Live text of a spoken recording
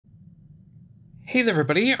Hey there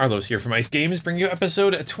everybody, Arlos here from Ice Games, bringing you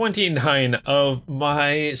episode 29 of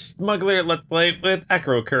my Smuggler Let's Play with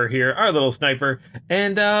Acro Kur here, our little sniper.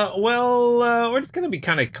 And, we're just gonna be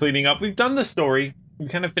kind of cleaning up. We've done the story, we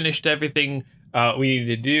kind of finished everything we needed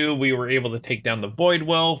to do. We were able to take down the Void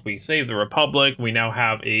Wolf, we saved the Republic, we now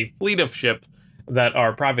have a fleet of ships that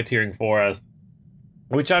are privateering for us,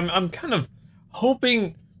 which I'm kind of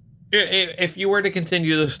hoping, if you were to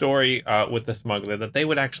continue the story with the smuggler, that they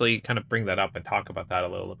would actually kind of bring that up and talk about that a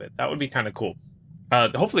little bit. That would be kind of cool.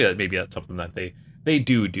 Hopefully maybe that's something that they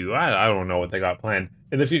do. I don't know what they got planned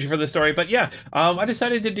in the future for the story, but yeah, I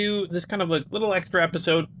decided to do this kind of like little extra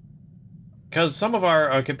episode because some of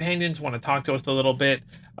our companions want to talk to us a little bit.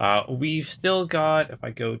 We've still got, if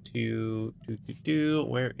I go to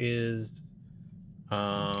where is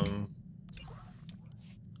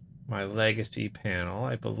my legacy panel,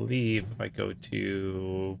 I believe if I go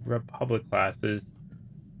to Republic classes,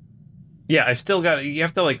 yeah, I've still got, you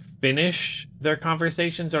have to like finish their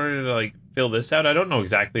conversations in order to like fill this out. I don't know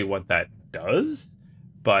exactly what that does,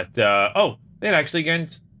 but oh, it actually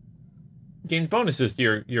gains bonuses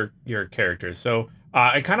to your characters. So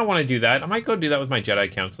I kind of want to do that. I might go do that with my Jedi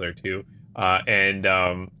counselor too. And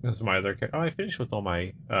this is my other character. Oh, I finished with all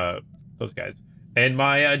my those guys. And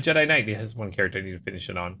my Jedi Knight has one character I need to finish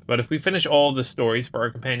it on. But if we finish all the stories for our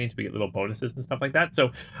companions, we get little bonuses and stuff like that.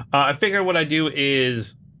 So I figure what I do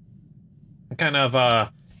is kind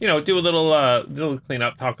of, you know, do a little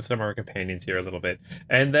cleanup, talk with some of our companions here a little bit.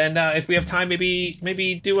 And then if we have time,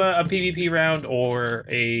 maybe do a PvP round or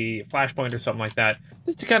a flashpoint or something like that,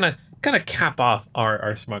 just to kind of cap off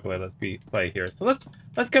our smuggler let's play here. So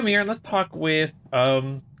let's come here and let's talk with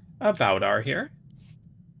Baudar here.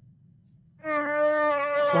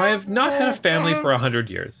 I have not had a family for 100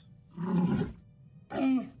 years.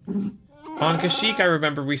 On Kashyyyk, I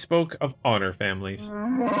remember we spoke of honor families.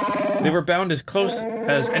 They were bound as close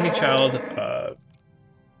as any child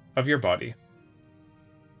of your body.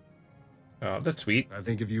 Oh, that's sweet. I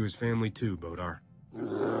think of you as family too, Baudar.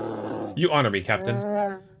 You honor me,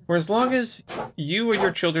 Captain. For as long as you or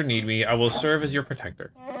your children need me, I will serve as your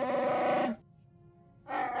protector.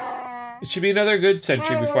 It should be another good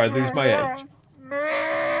century before I lose my edge.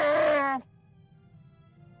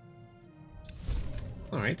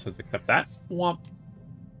 Alright, so let's accept that. Womp.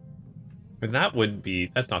 And that wouldn't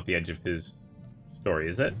be... That's not the edge of his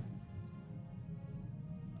story, is it?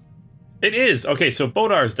 It is! Okay, so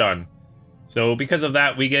Baudar's done. So because of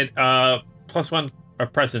that, we get +1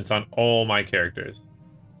 presence on all my characters.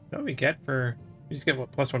 What do we get for... We just get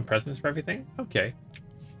what, +1 presence for everything? Okay.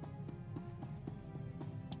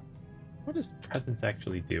 What does presence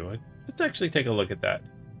actually do? Let's actually take a look at that.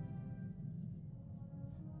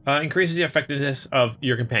 Increases the effectiveness of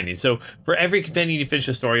your companion. So for every companion you finish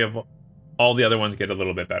the story of, all the other ones get a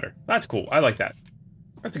little bit better. That's cool. I like that.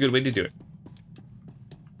 That's a good way to do it.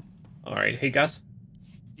 All right. Hey, Gus.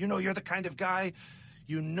 You know, you're the kind of guy,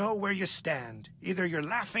 you know where you stand. Either you're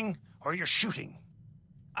laughing or you're shooting.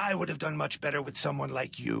 I would have done much better with someone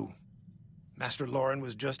like you. Master Lauren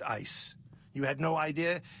was just ice. You had no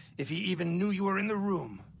idea if he even knew you were in the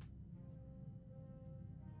room.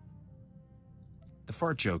 The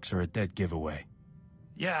fart jokes are a dead giveaway.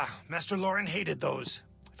 Yeah, Master Lauren hated those.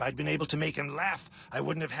 If I'd been able to make him laugh, I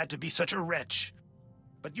wouldn't have had to be such a wretch.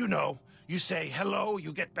 But you know, you say hello,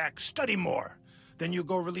 you get back, study more. Then you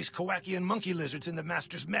go release Kowakian monkey lizards in the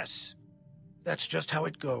Master's mess. That's just how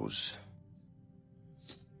it goes.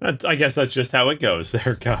 I guess that's just how it goes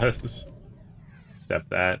there, Gus. Accept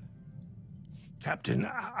that. Captain,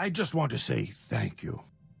 I just want to say thank you.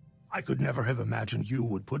 I could never have imagined you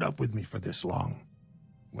would put up with me for this long.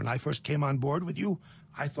 When I first came on board with you,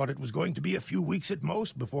 I thought it was going to be a few weeks at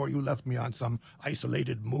most before you left me on some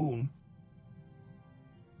isolated moon.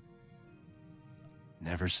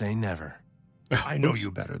 Never say never. I know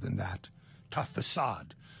you better than that. Tough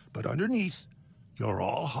facade, but underneath, you're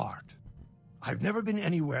all heart. I've never been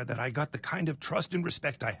anywhere that I got the kind of trust and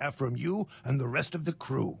respect I have from you and the rest of the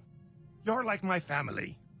crew. You're like my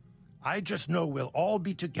family. I just know we'll all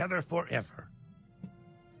be together forever.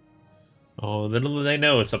 Oh, little do they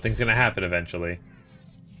know something's going to happen eventually.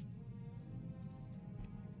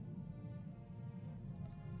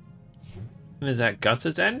 And is that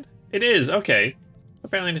Gus's end? It is, okay.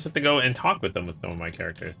 Apparently I just have to go and talk with them with some of my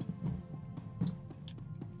characters.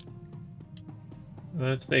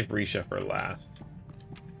 Let's save Risha for last.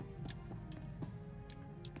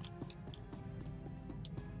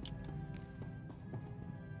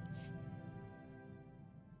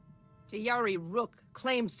 Tayari Rook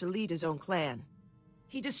claims to lead his own clan.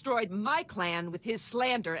 He destroyed my clan with his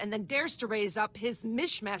slander and then dares to raise up his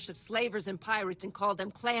mishmash of slavers and pirates and call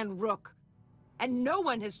them Clan Rook. and no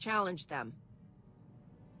one has challenged them.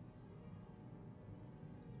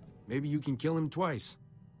 Maybe you can kill him twice.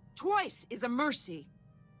 Twice is a mercy.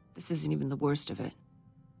 This isn't even the worst of it.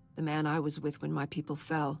 The man I was with when my people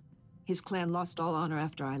fell, his clan lost all honor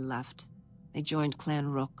after I left. They joined Clan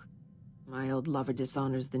Rook. My old lover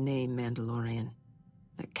dishonors the name Mandalorian.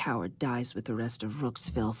 That coward dies with the rest of Rook's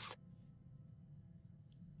filth.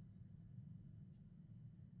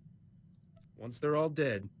 Once they're all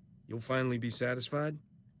dead, you'll finally be satisfied?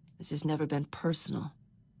 This has never been personal.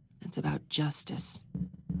 It's about justice.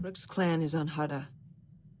 Rook's clan is on Hutta,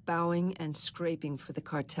 bowing and scraping for the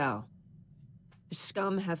cartel. The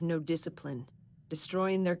scum have no discipline.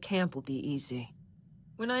 Destroying their camp will be easy.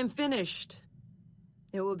 When I'm finished,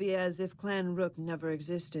 it will be as if Clan Rook never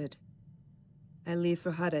existed. I leave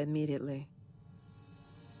for Hutta immediately.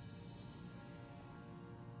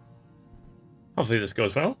 Hopefully this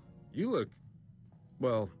goes well. You look,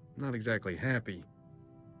 well, not exactly happy.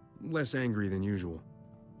 Less angry than usual.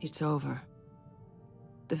 It's over.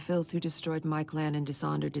 The filth who destroyed my clan and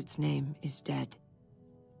dishonored its name is dead.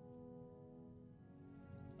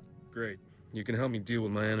 Great. You can help me deal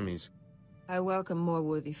with my enemies. I welcome more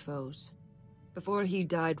worthy foes. Before he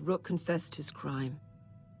died, Rook confessed his crime.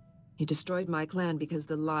 He destroyed my clan because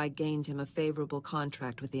the lie gained him a favorable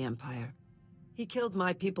contract with the Empire. He killed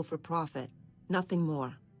my people for profit, nothing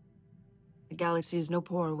more. The galaxy is no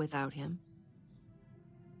poorer without him.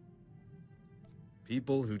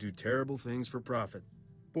 People who do terrible things for profit.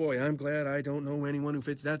 Boy, I'm glad I don't know anyone who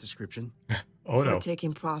fits that description. Oh no. For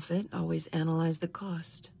taking profit, always analyze the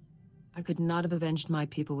cost. I could not have avenged my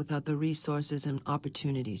people without the resources and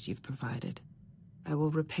opportunities you've provided. I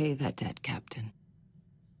will repay that debt, Captain.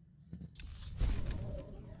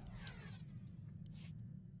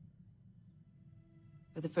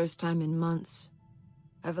 For the first time in months,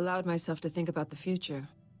 I've allowed myself to think about the future.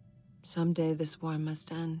 Someday this war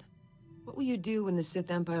must end. What will you do when the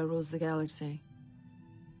Sith Empire rules the galaxy?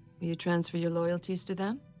 Will you transfer your loyalties to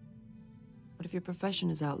them? What if your profession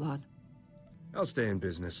is outlawed? I'll stay in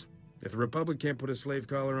business. If the Republic can't put a slave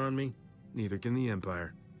collar on me, neither can the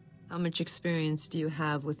Empire. How much experience do you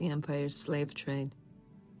have with the Empire's slave trade?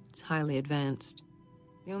 It's highly advanced.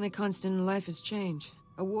 The only constant in life is change.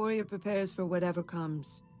 A warrior prepares for whatever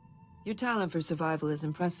comes. Your talent for survival is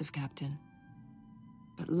impressive, Captain.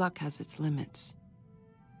 But luck has its limits.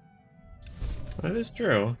 That is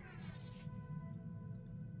true.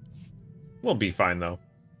 We'll be fine, though.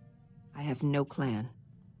 I have no clan.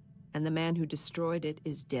 And the man who destroyed it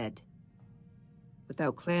is dead.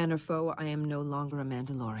 Without clan or foe, I am no longer a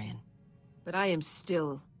Mandalorian. But I am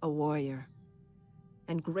still a warrior.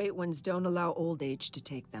 And great ones don't allow old age to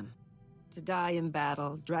take them. To die in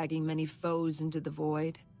battle, dragging many foes into the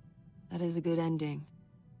void, that is a good ending.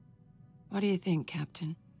 What do you think,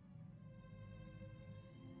 Captain?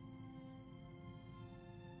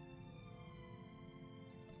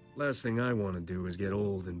 Last thing I want to do is get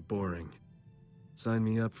old and boring. Sign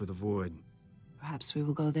me up for the void. Perhaps we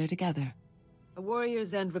will go there together. A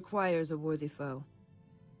warrior's end requires a worthy foe.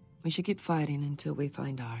 We should keep fighting until we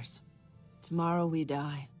find ours. Tomorrow we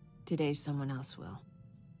die. Today someone else will.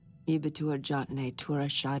 Ibatur Jotne Tura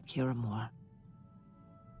Shad Kiramor.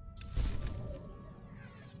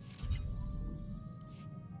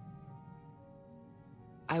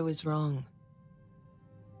 I was wrong.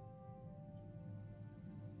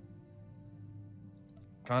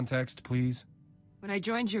 Context, please. When I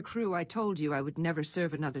joined your crew, I told you I would never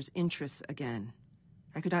serve another's interests again.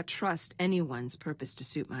 I could not trust anyone's purpose to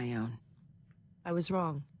suit my own. I was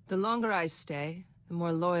wrong. The longer I stay, the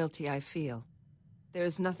more loyalty I feel. There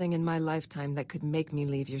is nothing in my lifetime that could make me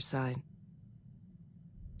leave your side.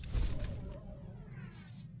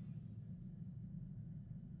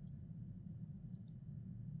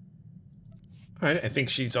 Alright, I think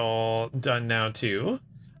she's all done now, too.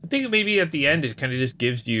 I think maybe at the end it kind of just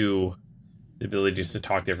gives you the ability just to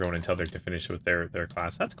talk to everyone until they're finished with their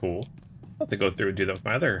class. That's cool. I'll have to go through and do that with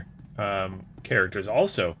my other characters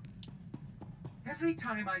also. Every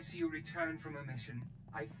time I see you return from a mission,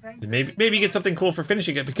 I thank Maybe get something cool for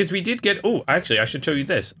finishing it, because we did get... Oh, actually, I should show you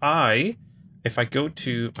this. If I go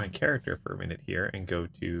to my character for a minute here and go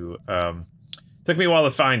to... took me a while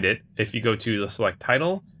to find it. If you go to the select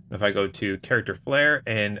title, if I go to character flair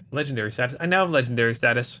and legendary status, I now have legendary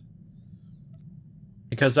status.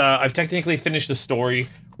 Because I've technically finished the story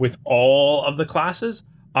with all of the classes.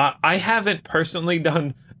 I haven't personally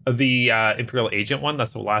done the Imperial Agent one.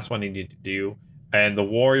 That's the last one I need to do. And the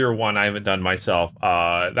Warrior one I haven't done myself.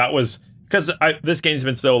 That was because this game's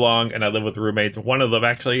been so long and I live with roommates. One of them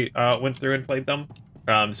actually went through and played them.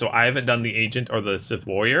 So I haven't done the Agent or the Sith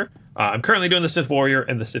Warrior. I'm currently doing the Sith Warrior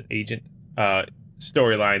and the Sith Agent.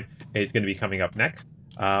 storyline is going to be coming up next.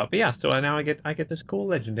 But yeah, so now I get this cool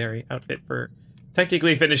legendary outfit for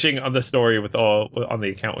technically finishing on the story with all on the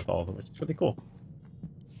account with all of them, which is really cool.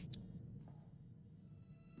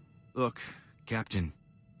 Look, Captain,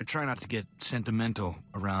 I try not to get sentimental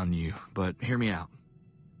around you, but hear me out.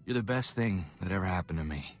 You're the best thing that ever happened to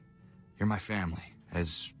me. You're my family,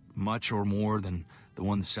 as much or more than the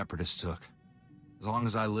one the Separatists took. As long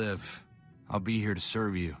as I live, I'll be here to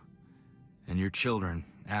serve you, and your children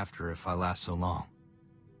after if I last so long.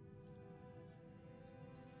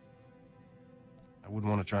 I wouldn't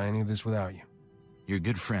want to try any of this without you. You're a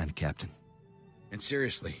good friend, Captain. And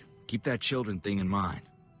seriously, keep that children thing in mind.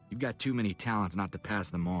 You've got too many talents not to pass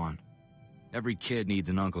them on. Every kid needs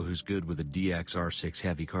an uncle who's good with a DXR6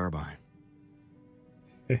 heavy carbine.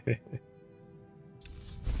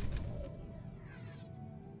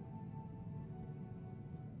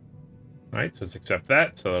 Alright, so let's accept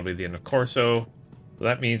that. So that'll be the end of Corso. So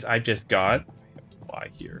that means I just got... Why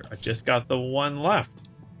here? I just got the one left.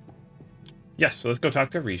 Yes, so let's go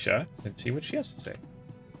talk to Risha and see what she has to say.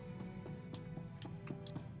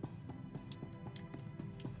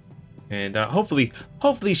 And hopefully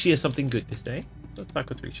she has something good to say. So let's talk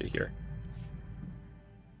with Risha here.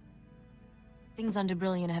 Things on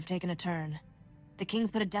Dubrillion have taken a turn. The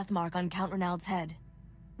King's put a death mark on Count Renald's head.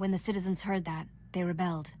 When the citizens heard that, they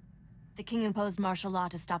rebelled. The King imposed martial law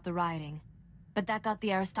to stop the rioting. But that got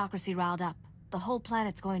the aristocracy riled up. The whole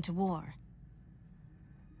planet's going to war.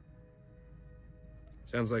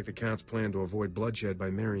 Sounds like the Count's plan to avoid bloodshed by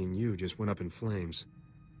marrying you just went up in flames.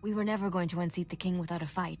 We were never going to unseat the King without a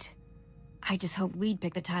fight. I just hoped we'd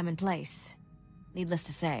pick the time and place. Needless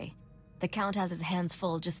to say, the Count has his hands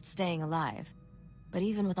full just staying alive. But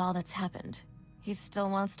even with all that's happened, he still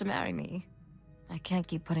wants to marry me. I can't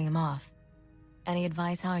keep putting him off. Any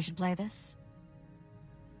advice how I should play this?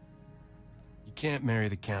 You can't marry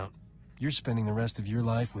the Count. You're spending the rest of your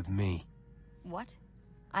life with me. What?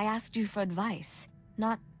 I asked you for advice,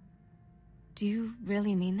 not... Do you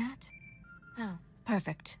really mean that? Oh,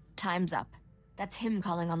 perfect. Time's up. That's him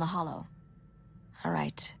calling on the Hollow. All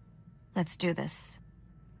right. Let's do this.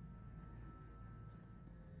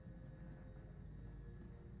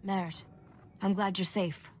 Merritt, I'm glad you're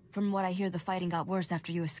safe. From what I hear, the fighting got worse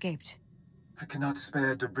after you escaped. I cannot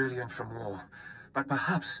spare Dubrillion from war, but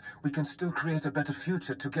perhaps we can still create a better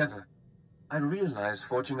future together. I realize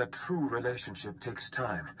forging a true relationship takes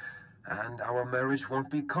time, and our marriage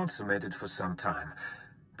won't be consummated for some time,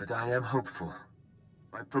 but I am hopeful.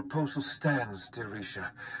 My proposal stands, dear Risha.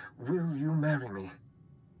 Will you marry me?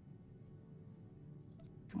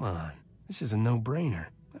 Come on, this is a no-brainer.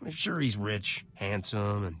 I'm sure he's rich,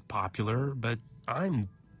 handsome, and popular, but I'm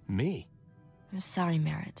me. I'm sorry,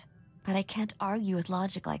 Merritt, but I can't argue with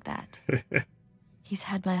logic like that. He's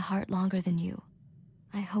had my heart longer than you.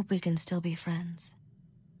 I hope we can still be friends.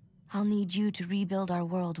 I'll need you to rebuild our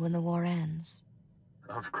world when the war ends.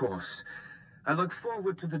 Of course. I look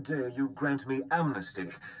forward to the day you grant me amnesty,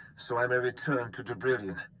 so I may return to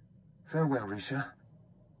Dubrillion. Farewell, Risha.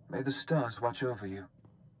 May the stars watch over you.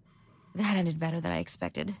 That ended better than I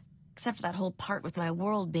expected, except for that whole part with my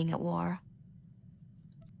world being at war.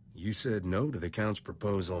 You said no to the Count's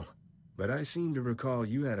proposal, but I seem to recall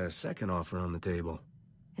you had a second offer on the table.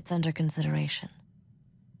 It's under consideration.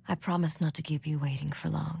 I promise not to keep you waiting for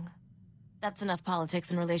long. That's enough politics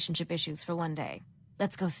and relationship issues for one day.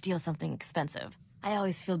 Let's go steal something expensive. I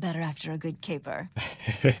always feel better after a good caper.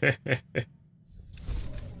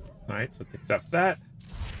 Alright, so let's accept that.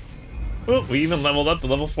 Oh, we even leveled up to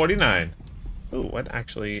level 49. Oh, what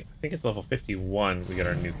actually? I think it's level 51 we get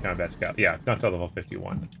our new combat scout. Yeah, not till level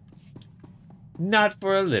 51. Not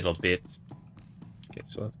for a little bit. Okay,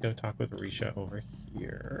 so let's go talk with Risha over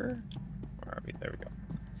here. Where are we? There we go.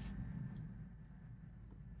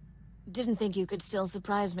 Didn't think you could still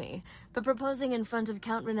surprise me, but proposing in front of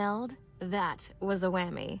Count Renald? That was a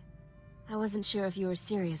whammy. I wasn't sure if you were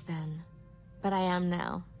serious then, but I am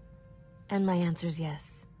now. And my answer's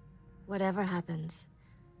yes. Whatever happens,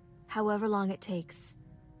 however long it takes,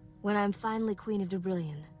 when I'm finally Queen of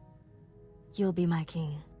Dubrillion, you'll be my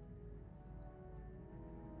king.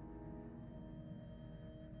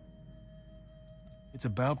 It's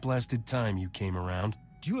about blasted time you came around.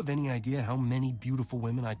 Do you have any idea how many beautiful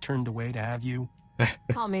women I turned away to have you?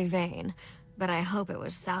 Call me vain, but I hope it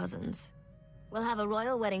was thousands. We'll have a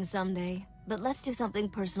royal wedding someday, but let's do something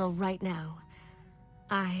personal right now.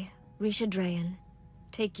 I, Risha Drayan,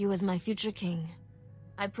 take you as my future king.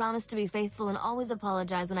 I promise to be faithful and always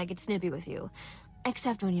apologize when I get snippy with you,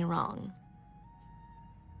 except when you're wrong.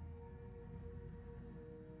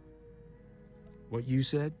 What you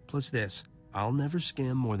said, plus this. I'll never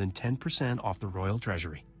skim more than 10% off the royal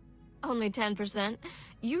treasury. Only 10%?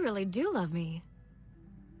 You really do love me.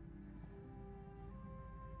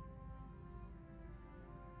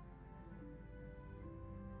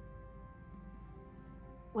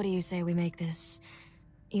 What do you say we make this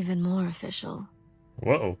even more official?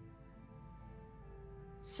 Whoa.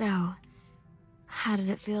 So, how does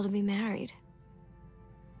it feel to be married?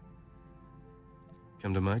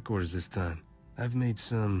 Come to my quarters this time. I've made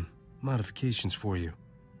some modifications for you.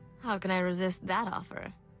 How can I resist that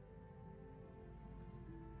offer?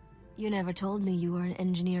 You never told me you were an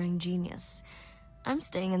engineering genius. I'm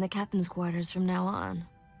staying in the captain's quarters from now on.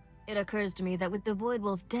 It occurs to me that with the Void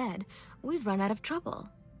Wolf dead, we've run out of trouble.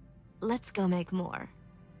 Let's go make more.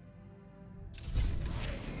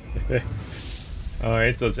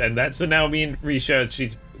 Alright, so let's end that. So now me and Risha,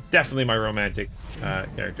 she's definitely my romantic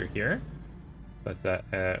character here. That's that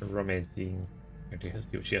romancing character. Let's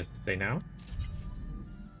see what she has to say now.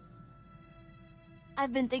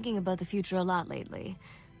 I've been thinking about the future a lot lately,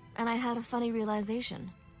 and I had a funny realization.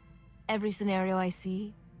 Every scenario I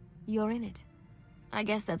see, you're in it. I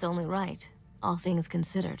guess that's only right, all things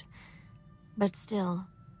considered. But still,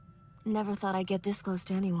 never thought I'd get this close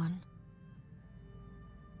to anyone.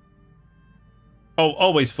 Oh,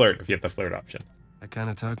 always flirt if you have the flirt option. That kind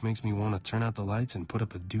of talk makes me want to turn out the lights and put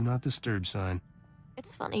up a do not disturb sign.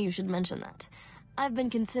 It's funny you should mention that. I've been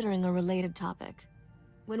considering a related topic.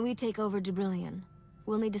 When we take over Dubrillion,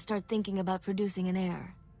 we'll need to start thinking about producing an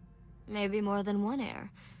heir. Maybe more than one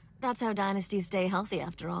heir. That's how dynasties stay healthy,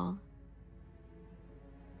 after all.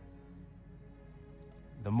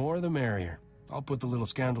 The more the merrier. I'll put the little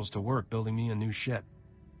scoundrels to work building me a new ship.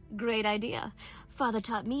 Great idea. Father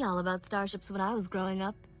taught me all about starships when I was growing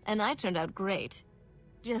up, and I turned out great.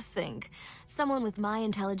 Just think, someone with my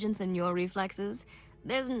intelligence and your reflexes,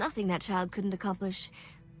 there's nothing that child couldn't accomplish.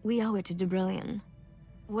 We owe it to Dubrillion.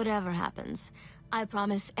 Whatever happens, I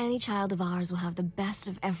promise any child of ours will have the best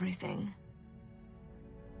of everything.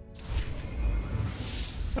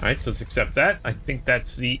 Alright, so let's accept that. I think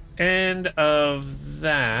that's the end of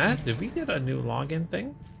that. Did we get a new login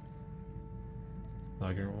thing?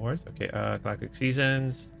 Login rewards. Okay, Galactic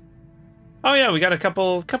Seasons. Oh yeah, we got a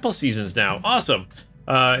couple seasons now. Awesome.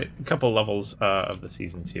 A couple levels of the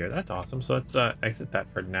seasons here. That's awesome. So let's exit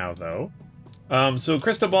that for now, though. So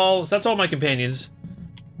Crystal Balls, that's all my companions.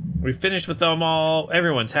 We finished with them all.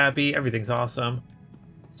 Everyone's happy. Everything's awesome.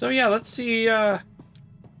 So yeah, let's see what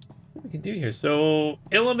we can do here. So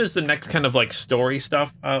Ilum is the next kind of like story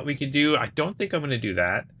stuff we could do. I don't think I'm going to do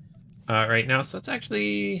that right now. So let's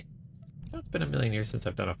actually... It's been a million years since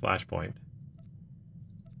I've done a Flashpoint.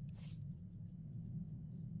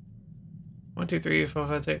 1, 2, 3, 4,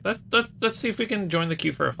 5, 6. Let's see if we can join the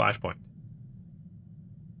queue for a Flashpoint.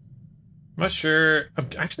 I'm not sure. I'm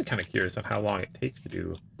actually kind of curious on how long it takes to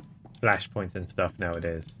do Flashpoints and stuff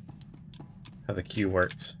nowadays. How the queue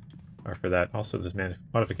works. Or for that. Also, there's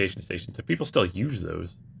modification stations. So people still use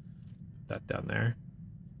those. Put that down there.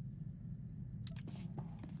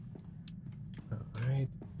 Alright.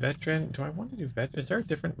 Veteran. Do I want to do veteran? Is there a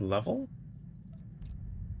different level?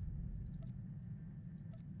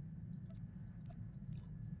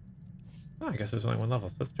 Oh, I guess there's only one level.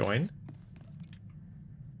 So let's join.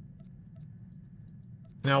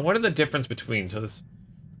 Now, what are the difference between? So this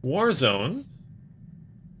war zones.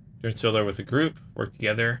 During solo with a group. Work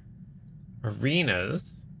together.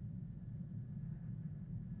 Arenas.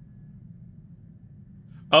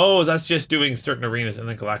 Oh, that's just doing certain arenas and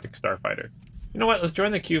then Galactic Starfighter. You know what? Let's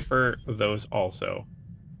join the queue for those also.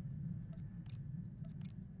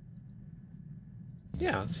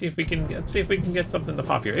 Yeah, let's see if we can get something to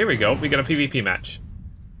pop here. Here we go. We got a PvP match.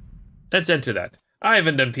 Let's enter that. I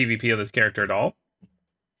haven't done PvP on this character at all.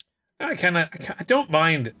 I don't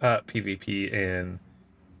mind PvP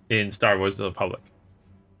in Star Wars: The Republic.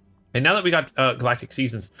 And now that we got Galactic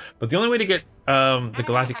Seasons, but the only way to get the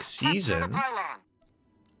Galactic Season,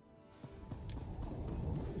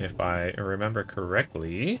 if I remember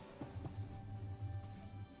correctly,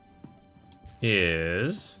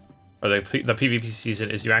 is, or the PvP season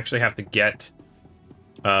is you actually have to get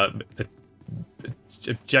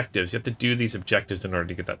objectives. You have to do these objectives in order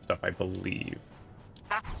to get that stuff, I believe.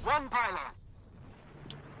 That's one pylon.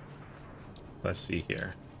 Let's see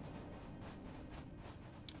here.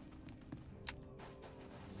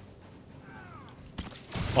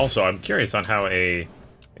 Also, I'm curious on how a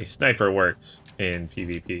sniper works in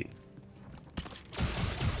PvP.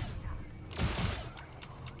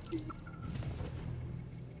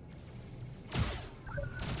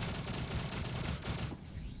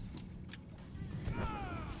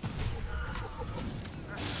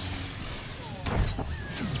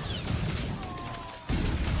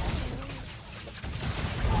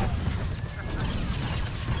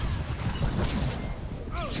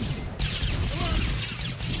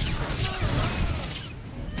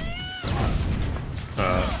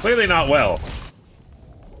 Clearly not well.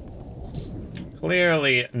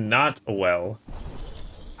 Clearly not well.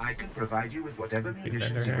 I can provide you with whatever Big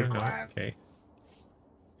munitions vendor you here? No. require. Okay.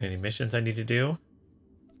 Any missions I need to do?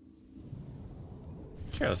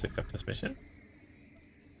 Sure, let's accept this mission.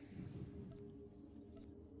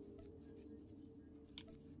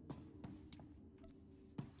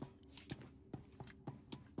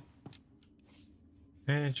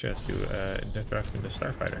 And sure, let's do introduction to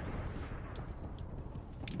Starfighter.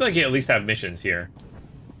 I feel like you at least have missions here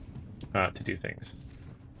to do things.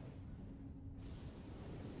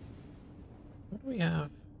 What do we have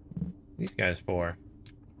these guys for?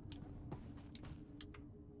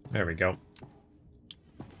 There we go.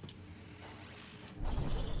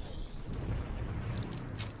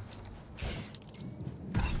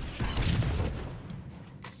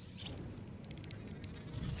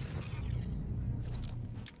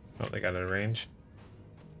 Oh, they got a range.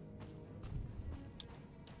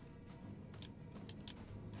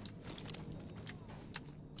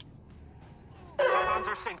 Pylons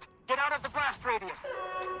are synced. Get out of the blast radius.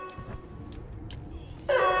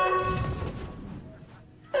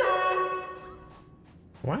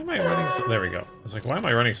 Why am I running so... There we go. I was like, why am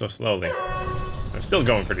I running so slowly? I'm still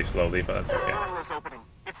going pretty slowly, but that's okay. Portal is opening.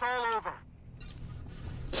 It's all over.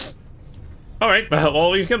 Alright,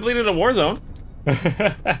 well, we've completed a war zone.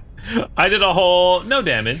 I did a whole... no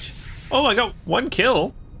damage. Oh, I got 1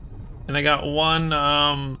 kill. And I got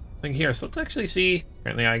 1 thing here. So let's actually see.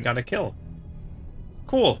 Apparently I got a kill.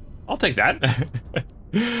 Cool. I'll take that.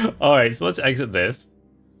 Alright, so let's exit this.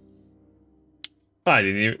 I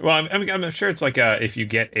didn't even... Well, I'm sure it's like if you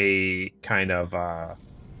get a kind of a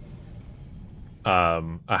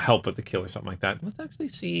help with the kill or something like that. Let's actually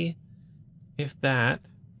see if that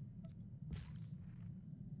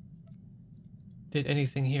did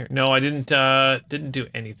anything here. No, I didn't do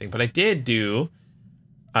anything, but I did do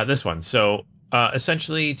this one. So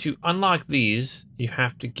essentially, to unlock these, you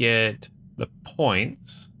have to get the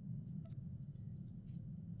points.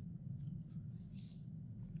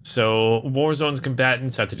 So Warzone's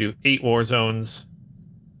combatants have to do 8 Warzones,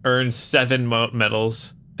 earn 7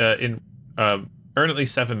 medals earn at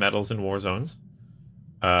least 7 medals in Warzones,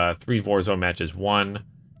 3 Warzone matches 1,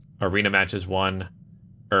 arena matches 1,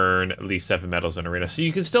 earn at least 7 medals in arena. So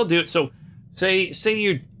you can still do it. So say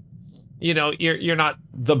you're not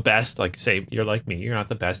the best, like say you're like me, you're not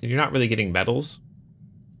the best, and you're not really getting medals.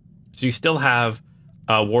 So you still have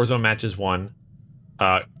Warzone matches 1,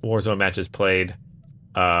 Warzone matches played,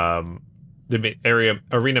 the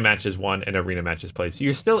arena matches 1, and arena matches played. So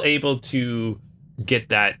you're still able to get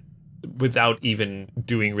that without even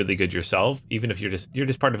doing really good yourself, even if you're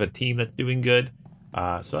just part of a team that's doing good.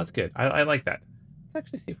 So that's good. I like that. Let's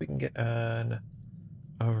actually see if we can get an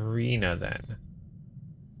arena then,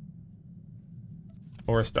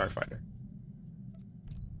 or a starfighter,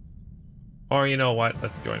 or you know what?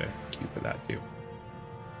 Let's join a queue for that too.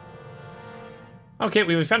 Okay,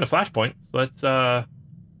 we found a flashpoint. So let's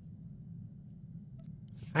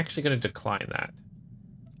actually going to decline that,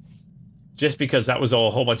 just because that was a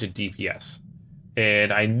whole bunch of DPS,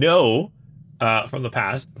 and I know from the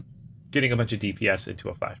past, getting a bunch of DPS into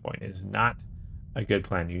a flashpoint is not a good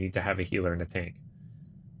plan. You need to have a healer and a tank,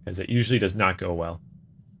 because it usually does not go well.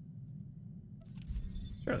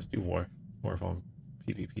 Sure, let's do Warphone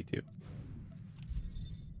PvP too.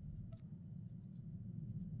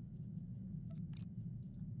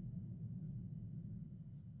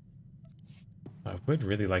 I would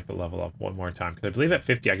really like to level up one more time, because I believe at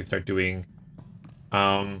 50 I can start doing...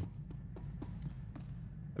 I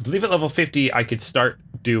believe at level 50 I could start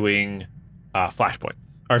doing flashpoints.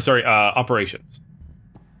 Or sorry, operations.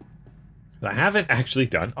 I haven't actually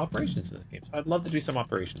done operations in this game, so I'd love to do some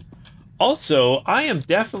operations. Also, I am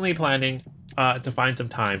definitely planning to find some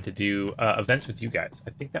time to do events with you guys. I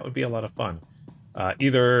think that would be a lot of fun.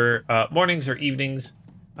 Either mornings or evenings.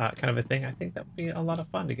 Kind of a thing. I think that would be a lot of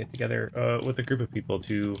fun to get together with a group of people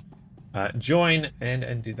to join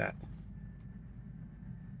and do that.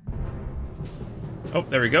 Oh,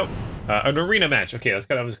 there we go. An arena match. Okay, that's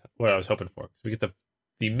kind of what I was hoping for. So we get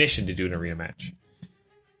the mission to do an arena match.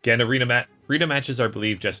 Again, arena matches are, I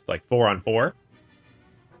believe, just like 4-on-4.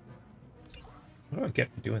 What do I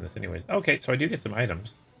get for doing this anyways? Okay, so I do get some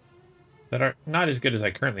items that are not as good as I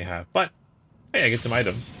currently have, but hey, I get some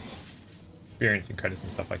items. Experience and credits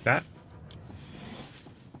and stuff like that.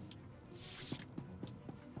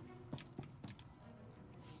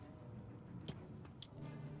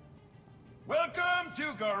 Welcome to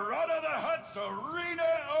Garada the Hutt's Arena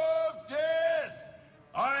of Death!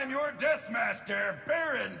 I'm your Deathmaster,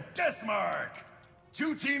 Baron Deathmark.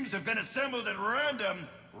 2 teams have been assembled at random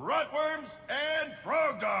rotworms, and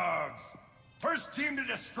frog dogs. First team to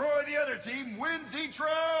destroy the other team wins each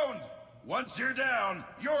round. Once you're down,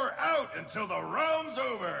 you're out until the round's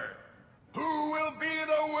over. Who will be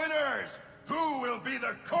the winners? Who will be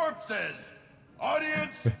the corpses?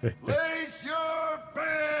 Audience, place your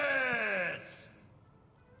bets!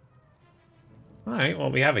 Alright,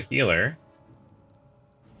 well, we have a healer.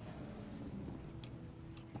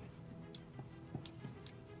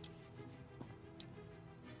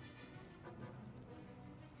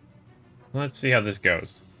 Let's see how this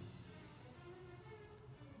goes.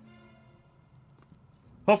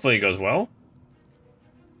 Hopefully it goes well.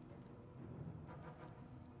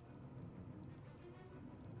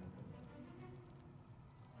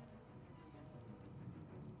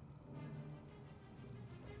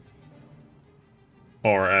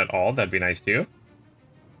 Or at all, that'd be nice too.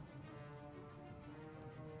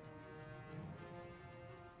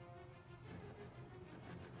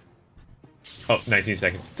 Oh, 19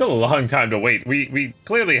 seconds. Still a long time to wait. We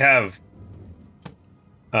clearly have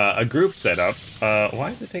a group set up. Why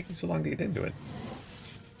is it taking so long to get into it?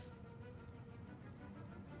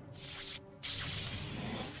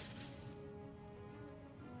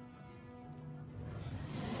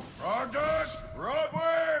 Frog dogs,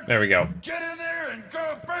 rotworms! There we go. Get in there and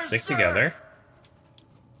go berserk! Stick together.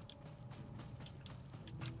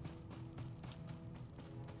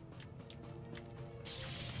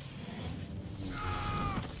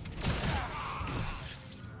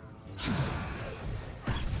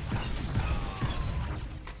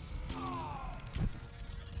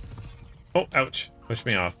 Oh, ouch. Push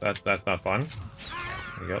me off. That's not fun. There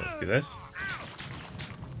we go. Let's do this.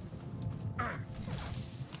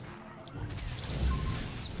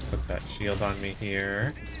 Put that shield on me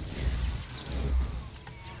here.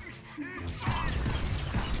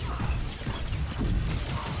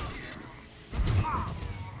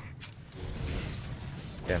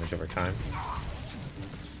 Damage over time.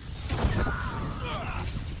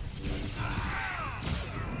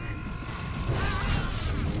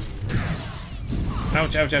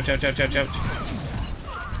 Ouch, ouch, ouch, ouch, ouch, ouch, ouch.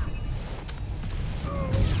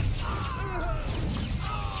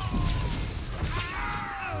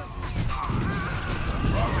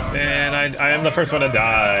 And I am the first one to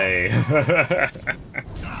die.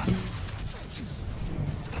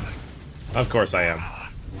 Of course I am.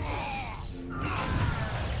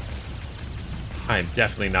 I am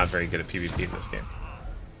definitely not very good at PvP in this game.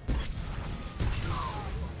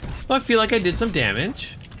 Well, I feel like I did some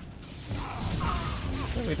damage.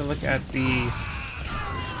 Way to look at the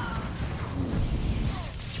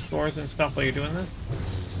scores and stuff while you're doing this.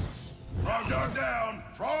 Frog dog down!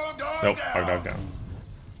 Frog dog Nope, down! frog dog down.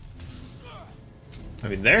 I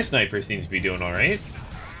mean, their sniper seems to be doing alright.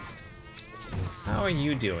 How are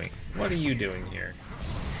you doing? What are you doing here?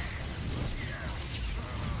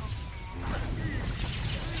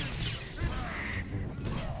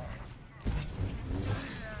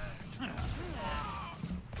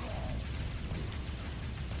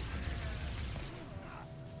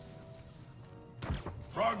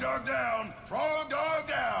 Frog dog down! Frog dog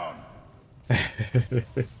down!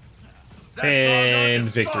 And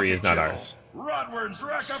victory is not ours. Rotworms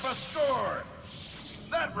rack up a score!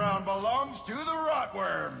 That round belongs to the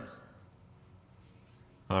Rotworms!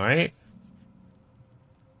 Alright.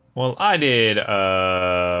 Well, I did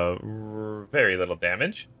very little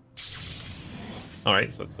damage.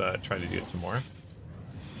 Alright, so let's try to do it some more.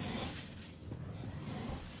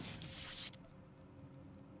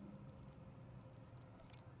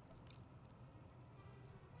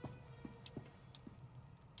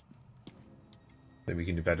 Maybe we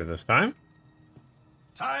can do better this time.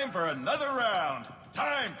 Time for another round!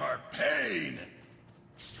 Time for pain!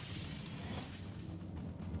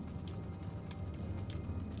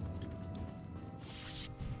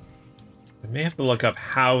 I may have to look up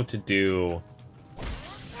how to do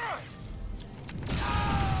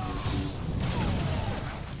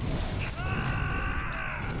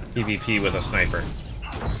PvP with a sniper.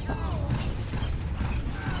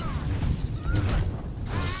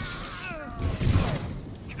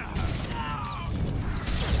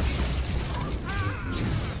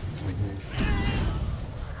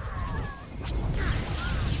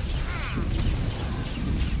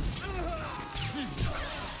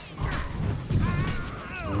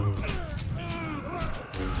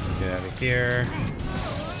 Get out of here.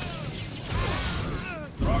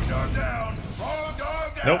 Frog dog down! Frog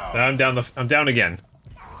dog down! Nope, I'm down again.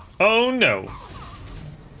 Oh no!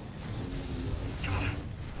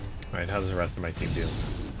 Alright, how does the rest of my team do?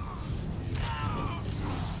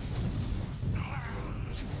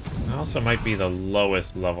 I also might be the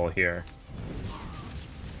lowest level here.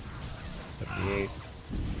 78,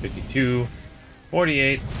 52,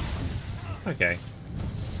 48. Okay.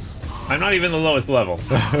 I'm not even the lowest level.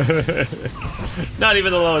 Not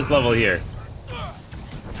even the lowest level here.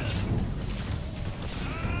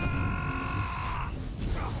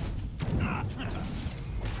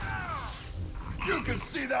 You can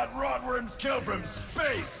see that rotworm's kill from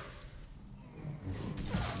space!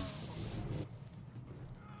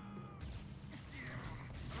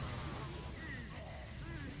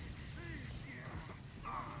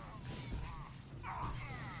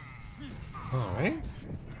 Alright.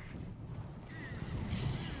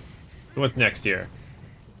 So what's next here?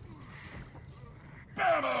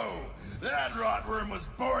 Bammo! That rotworm was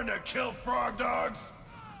born to kill frog dogs!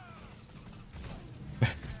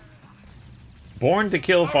 Born to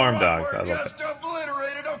kill farm dogs. I Rotworm love just it.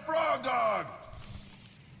 obliterated a frog dog!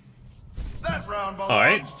 That round belongs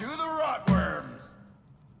Alright. to the rotworms!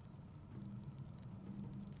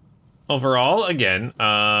 Overall, again,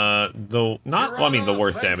 though not, well, I mean, the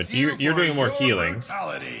worst Thank damage. you You're for doing more your healing.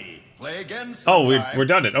 brutality. Play again Oh, sometime. we're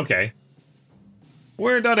done it. Okay.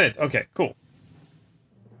 We're done it. Okay, cool.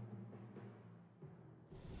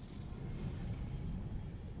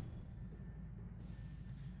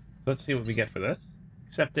 Let's see what we get for this.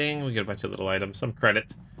 Accepting. We get a bunch of little items, some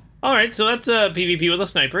credits. All right, so that's PvP with a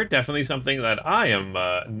sniper. Definitely something that I am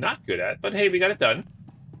not good at, but hey, we got it done.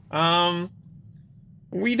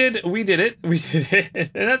 We did it. We did it,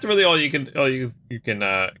 and that's really all you can kind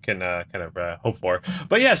of hope for.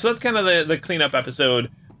 But yeah, so that's kind of the cleanup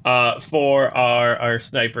episode for our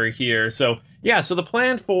sniper here. So yeah, so the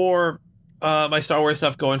plan for my Star Wars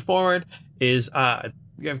stuff going forward is I've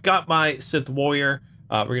got my Sith warrior.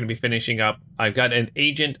 We're going to be finishing up. I've got an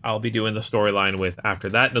agent I'll be doing the storyline with after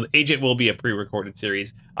that. Now, the agent will be a pre-recorded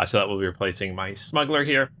series, so that will be replacing my smuggler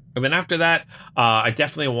here. And then after that, I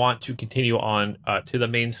definitely want to continue on to the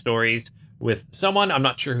main stories with someone. I'm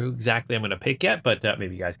not sure who exactly I'm going to pick yet, but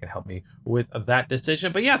maybe you guys can help me with that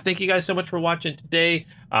decision. But yeah, thank you guys so much for watching today.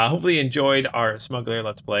 Hopefully you enjoyed our Smuggler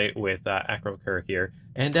Let's Play with Acro Kur here.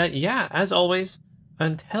 And yeah, as always,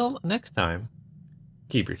 until next time,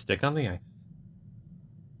 keep your stick on the ice.